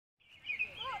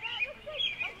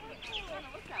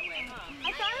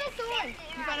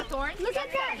You found a thorn? Look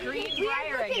at that green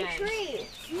briar again. Tree.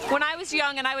 When I was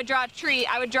young and I would draw a tree,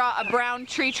 I would draw a brown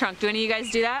tree trunk. Do any of you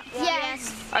guys do that?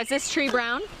 Yes. Is this tree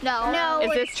brown? No. No.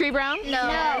 Is this tree brown? No.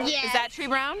 Yes. Is that tree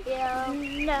brown? Yeah.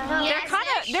 No.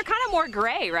 They're kind of more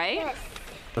gray, right? Yes.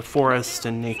 The forest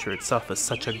and nature itself is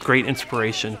such a great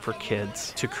inspiration for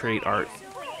kids to create art.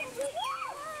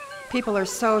 People are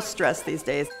so stressed these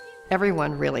days.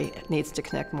 Everyone really needs to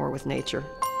connect more with nature.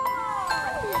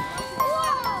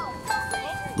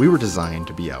 We were designed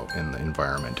to be out in the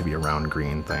environment, to be around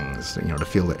green things, you know, to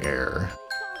feel the air.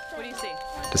 What do you see?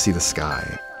 To see the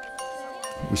sky.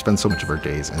 We spend so much of our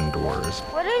days indoors.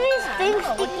 What are these things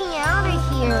sticking out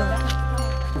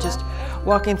of here? Just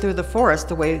walking through the forest,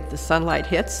 the way the sunlight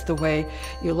hits, the way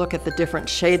you look at the different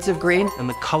shades of green. And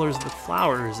the colors of the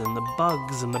flowers and the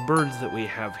bugs and the birds that we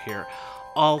have here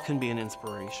all can be an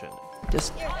inspiration.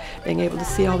 Just being able to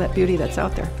see all that beauty that's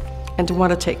out there and to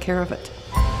want to take care of it.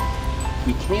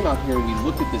 We came out here and we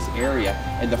looked at this area,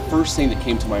 and the first thing that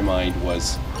came to my mind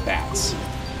was bats.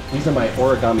 These are my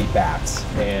origami bats,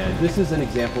 and this is an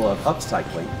example of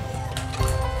upcycling.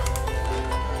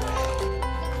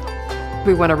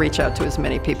 We want to reach out to as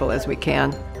many people as we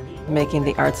can, making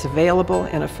the arts available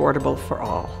and affordable for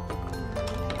all.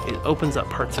 It opens up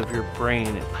parts of your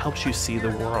brain. It helps you see the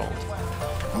world.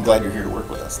 I'm glad you're here to work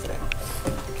with us today.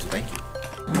 Thank you.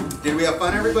 Did we have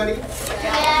fun, everybody?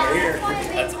 Yeah.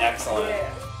 That's excellent.